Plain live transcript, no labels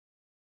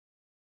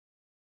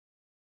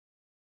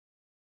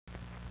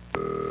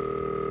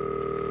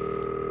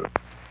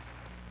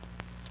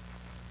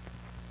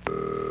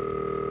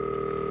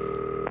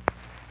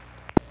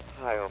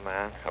Hi, old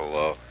man.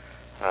 Hello.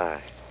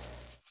 Hi.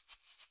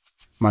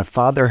 My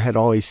father had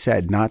always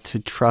said not to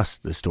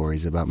trust the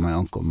stories about my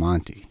Uncle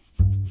Monty.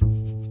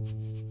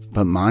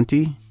 But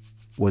Monty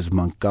was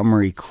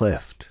Montgomery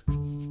Clift.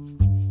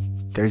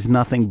 There's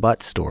nothing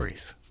but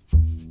stories.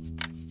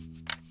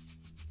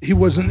 He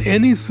wasn't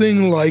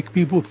anything like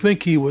people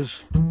think he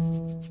was.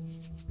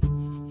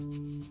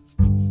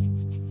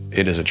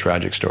 It is a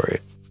tragic story.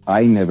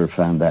 I never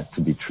found that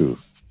to be true.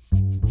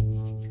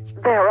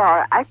 There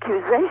are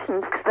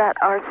accusations that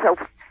are so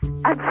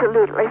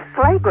absolutely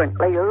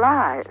flagrantly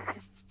lies.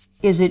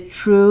 Is it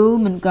true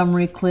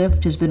Montgomery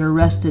Clift has been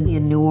arrested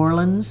in New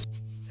Orleans?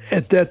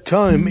 At that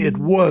time, it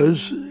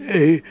was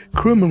a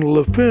criminal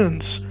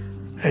offense,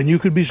 and you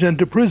could be sent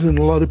to prison.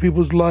 A lot of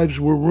people's lives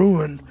were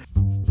ruined.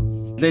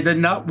 They did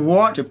not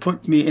want to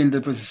put me in the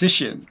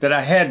position that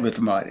I had with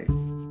Marty.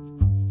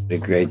 A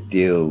great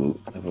deal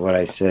of what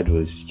I said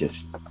was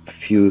just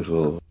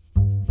futile.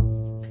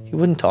 He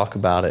wouldn't talk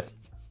about it.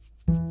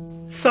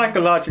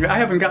 Psychologically, I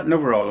haven't gotten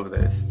over all of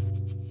this.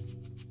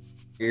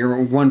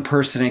 You're one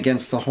person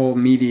against the whole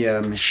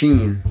media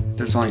machine.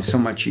 There's only so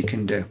much you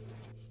can do.